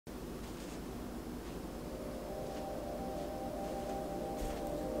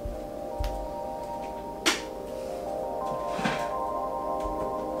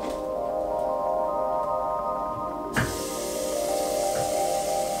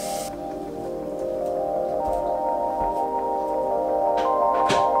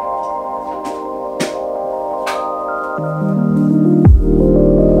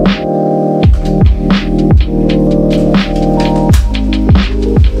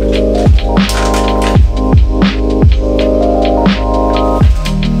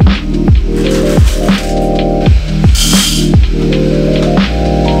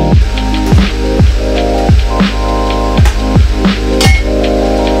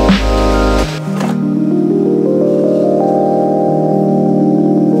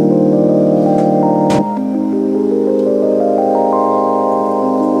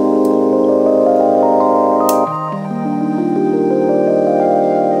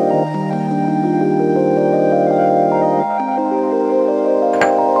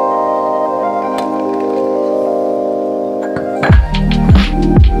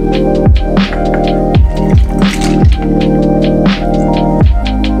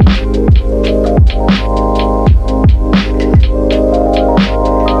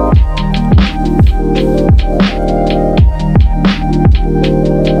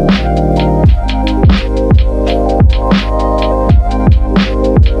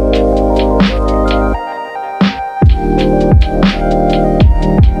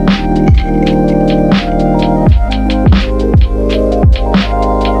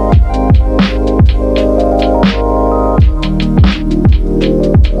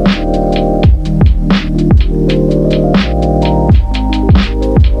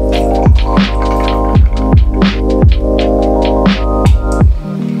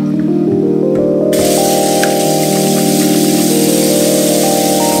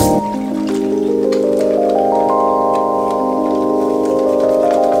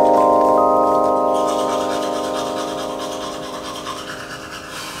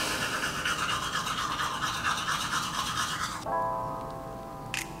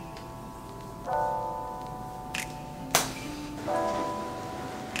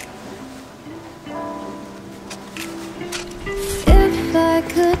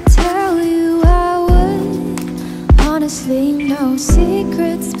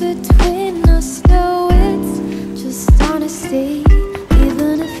secrets between us, no, it's just honesty.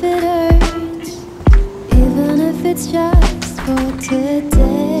 Even if it hurts, even if it's just for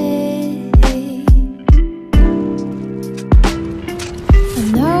today.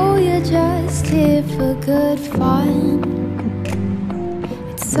 I know you're just here for good fun.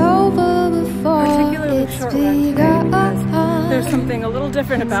 It's over before it's begun. There's something a little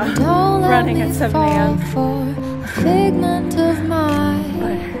different about running at 7 a.m. Figment of my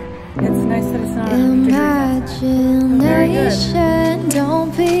It's nice that it's not imagination.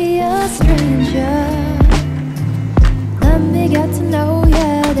 Don't be a stranger. Let me get to know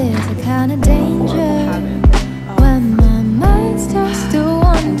you. There's a kind of danger when my mind starts to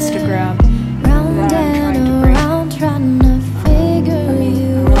wander Instagram round and around, trying to figure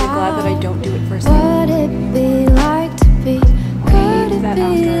you I'm really out. glad that I don't do it first. What it be like to be? What it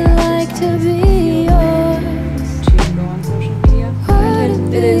be like to be yours? To go on social media.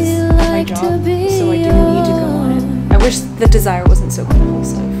 Granted, it is my job, so I do need to go on it. I wish the desire wasn't so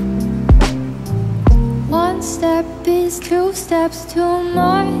compulsive. One step is 2 steps too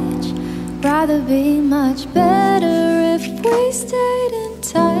much. Rather be much better if we stayed in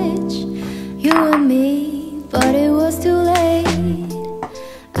touch, you and me, but it was too late.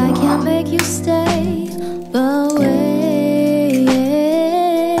 I can't make you stay, but wait.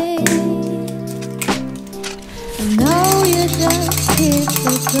 I know you're just here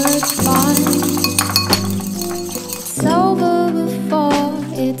for good fun. It's over before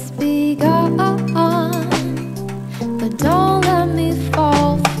it's begun. But don't let me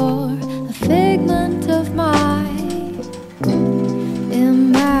fall for a figment of my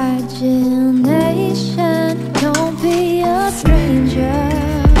imagination. Don't be a stranger.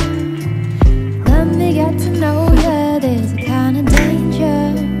 Let me get to know you. There's a kind of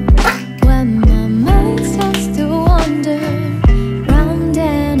danger when my mind starts to wander round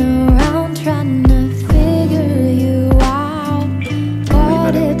and around, trying to figure you out.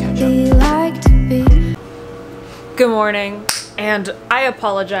 What it be like to be. Good morning, and I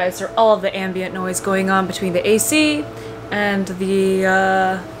apologize for all of the ambient noise going on between the AC and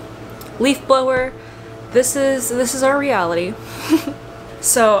the leaf blower. This is our reality.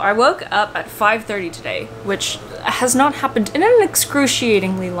 So I woke up at 5:30 today, which has not happened in an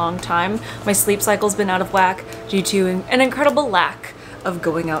excruciatingly long time. My sleep cycle's been out of whack due to an incredible lack of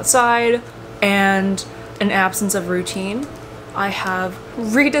going outside and an absence of routine. I have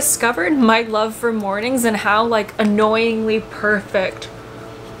rediscovered my love for mornings and how like annoyingly perfect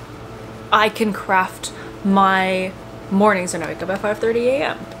I can craft my mornings when I wake up at 5:30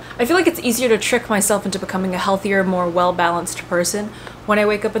 a.m. I feel like it's easier to trick myself into becoming a healthier, more well-balanced person when I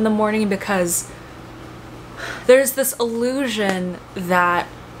wake up in the morning, because there's this illusion that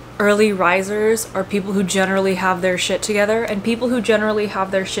early risers are people who generally have their shit together, and people who generally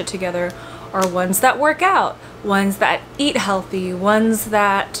have their shit together are ones that work out, ones that eat healthy, ones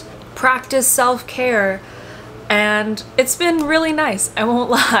that practice self-care. And it's been really nice, I won't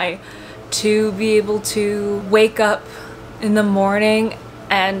lie, to be able to wake up in the morning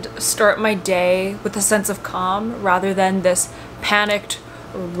and start my day with a sense of calm rather than this panicked,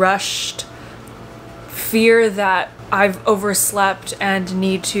 rushed fear that I've overslept and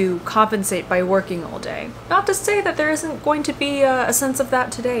need to compensate by working all day. Not to say that there isn't going to be a sense of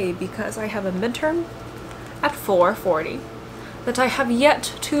that today, because I have a midterm at 4:40 that I have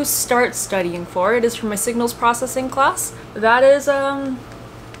yet to start studying for. It is for my signals processing class. That is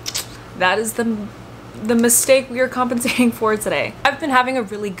the mistake we are compensating for today. I've been having a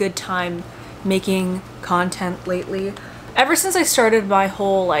really good time making content lately. Ever since I started my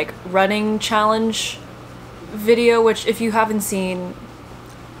whole like running challenge video, which if you haven't seen,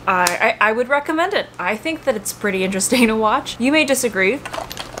 I would recommend it. I think that it's pretty interesting to watch. You may disagree.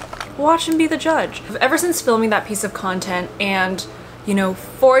 Watch and be the judge. Ever since filming that piece of content and, you know,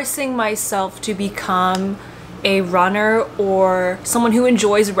 forcing myself to become a runner or someone who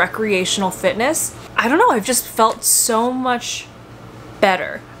enjoys recreational fitness, I don't know, I've just felt so much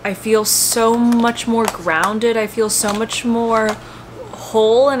better. I feel so much more grounded. I feel so much more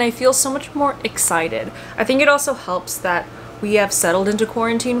whole, and I feel so much more excited. I think it also helps that we have settled into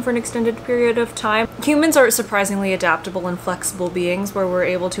quarantine for an extended period of time. Humans are surprisingly adaptable and flexible beings where we're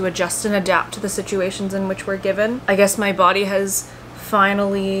able to adjust and adapt to the situations in which we're given. I guess my body has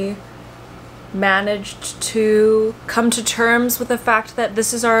finally managed to come to terms with the fact that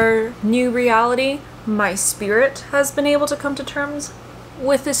this is our new reality. My spirit has been able to come to terms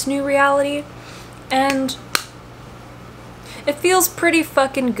with this new reality, and it feels pretty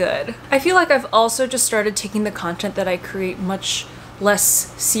fucking good. I feel like I've also just started taking the content that I create much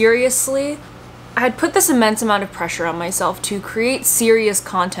less seriously. I had put this immense amount of pressure on myself to create serious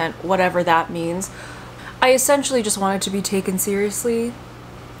content, whatever that means. I essentially just wanted to be taken seriously.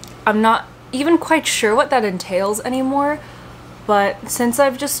 I'm not even quite sure what that entails anymore, but since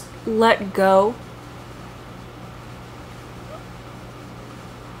I've just let go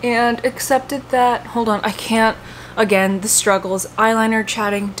and accepted that, hold on, I can't, again, the struggles, eyeliner,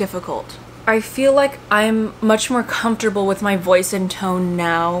 chatting, difficult. I feel like I'm much more comfortable with my voice and tone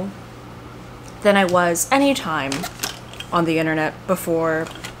now than I was any time on the internet before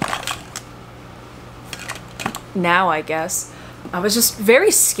now, I guess. I was just very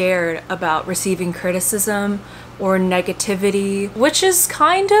scared about receiving criticism or negativity, which is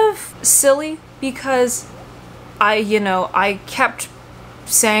kind of silly because I kept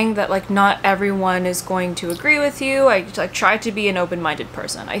saying that like not everyone is going to agree with you. I try to be an open-minded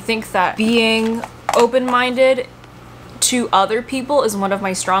person. I think that being open-minded to other people is one of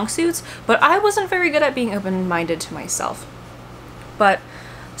my strong suits, but I wasn't very good at being open-minded to myself. But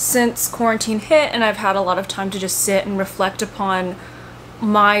since quarantine hit and I've had a lot of time to just sit and reflect upon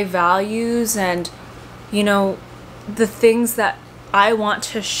my values and, you know, the things that I want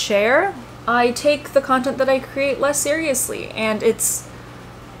to share, I take the content that I create less seriously, and it's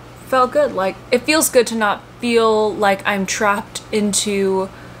felt good. Like, it feels good to not feel like I'm trapped into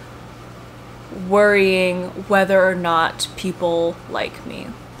worrying whether or not people like me.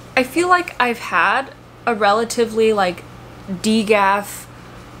 I feel like I've had a relatively like degaff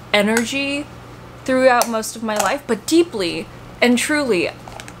energy throughout most of my life, but deeply and truly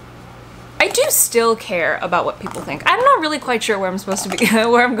I do still care about what people think. I'm not really quite sure where I'm supposed to be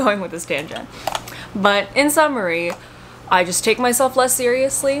where I'm going with this tangent, but in summary, I just take myself less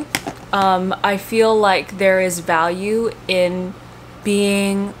seriously. I feel like there is value in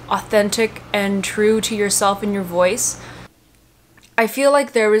being authentic and true to yourself and your voice. I feel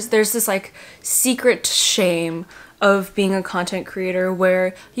like there's this like secret shame of being a content creator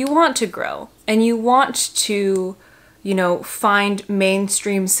where you want to grow and you want to, you know, find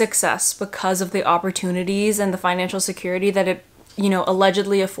mainstream success because of the opportunities and the financial security that it, you know,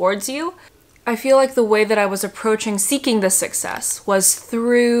 allegedly affords you. I feel like the way that I was approaching seeking this success was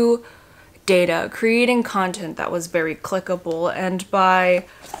through data, creating content that was very clickable, and by,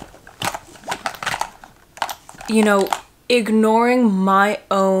 you know, ignoring my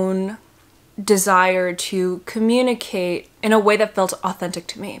own desire to communicate in a way that felt authentic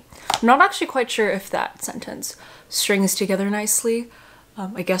to me. I'm not actually quite sure if that sentence strings together nicely.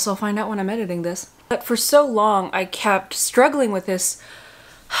 I guess I'll find out when I'm editing this. But for so long, I kept struggling with this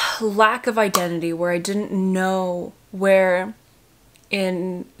lack of identity where I didn't know where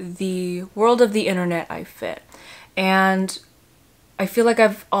in the world of the internet I fit. And I feel like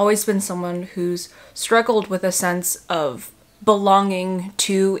I've always been someone who's struggled with a sense of belonging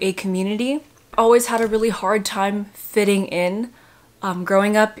to a community. Always had a really hard time fitting in.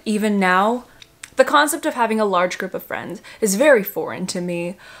 Growing up, even now, the concept of having a large group of friends is very foreign to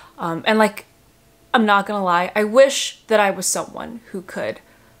me. And like, I'm not gonna lie, I wish that I was someone who could,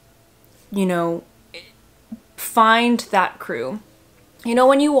 you know, find that crew. You know,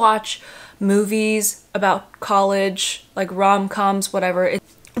 when you watch movies about college, like rom-coms, whatever,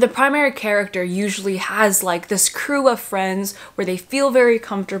 the primary character usually has like this crew of friends where they feel very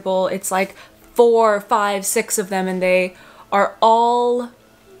comfortable. It's like 4, 5, 6 of them, and they are all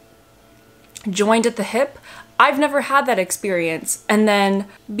joined at the hip. I've never had that experience. And then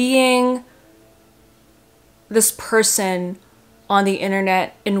being this person on the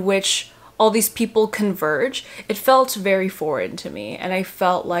internet in which all these people converge, it felt very foreign to me, and I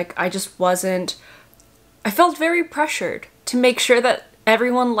felt like I felt very pressured to make sure that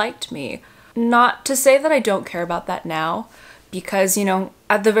everyone liked me. Not to say that I don't care about that now, because, you know,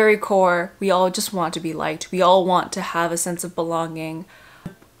 at the very core, we all just want to be liked. We all want to have a sense of belonging.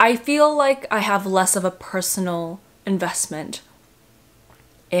 I feel like I have less of a personal investment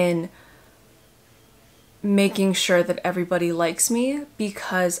in making sure that everybody likes me,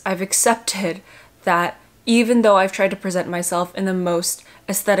 because I've accepted that even though I've tried to present myself in the most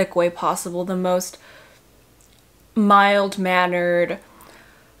aesthetic way possible, the most mild-mannered,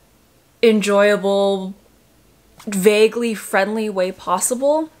 enjoyable, vaguely friendly way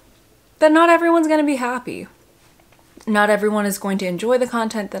possible, that not everyone's gonna be happy. Not everyone is going to enjoy the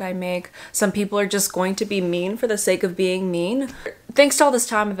content that I make. Some people are just going to be mean for the sake of being mean. Thanks to all this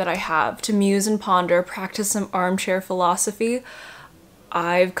time that I have to muse and ponder, practice some armchair philosophy,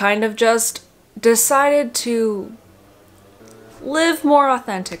 I've kind of just decided to live more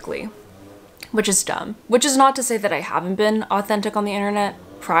authentically, which is dumb. Which is not to say that I haven't been authentic on the internet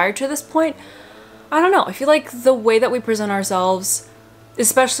prior to this point. I don't know, I feel like the way that we present ourselves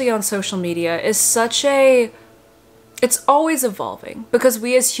especially on social media, is such a... It's always evolving because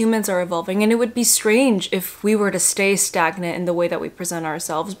we as humans are evolving, and it would be strange if we were to stay stagnant in the way that we present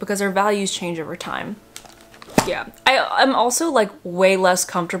ourselves because our values change over time. Yeah, I'm also like way less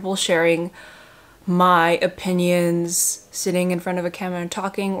comfortable sharing my opinions sitting in front of a camera and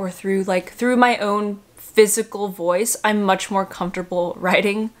talking, or through my own physical voice. I'm much more comfortable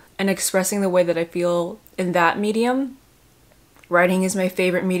writing and expressing the way that I feel in that medium. Writing is my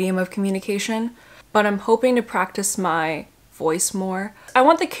favorite medium of communication. But I'm hoping to practice my voice more. I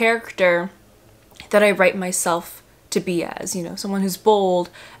want the character that I write myself to be as, you know, someone who's bold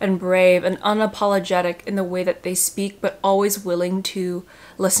and brave and unapologetic in the way that they speak, but always willing to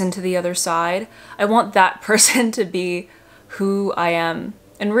listen to the other side. I want that person to be who I am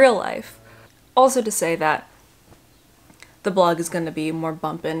in real life. Also to say that the blog is going to be more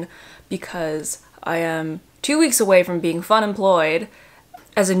bumpin' because I am 2 weeks away from being fun employed.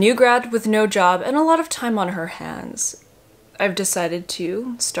 As a new grad with no job and a lot of time on her hands, I've decided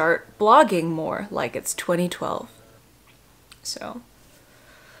to start blogging more like it's 2012. So,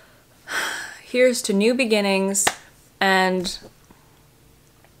 here's to new beginnings and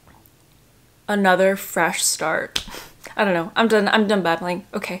another fresh start. I don't know, I'm done babbling.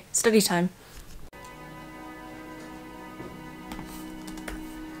 Okay, study time.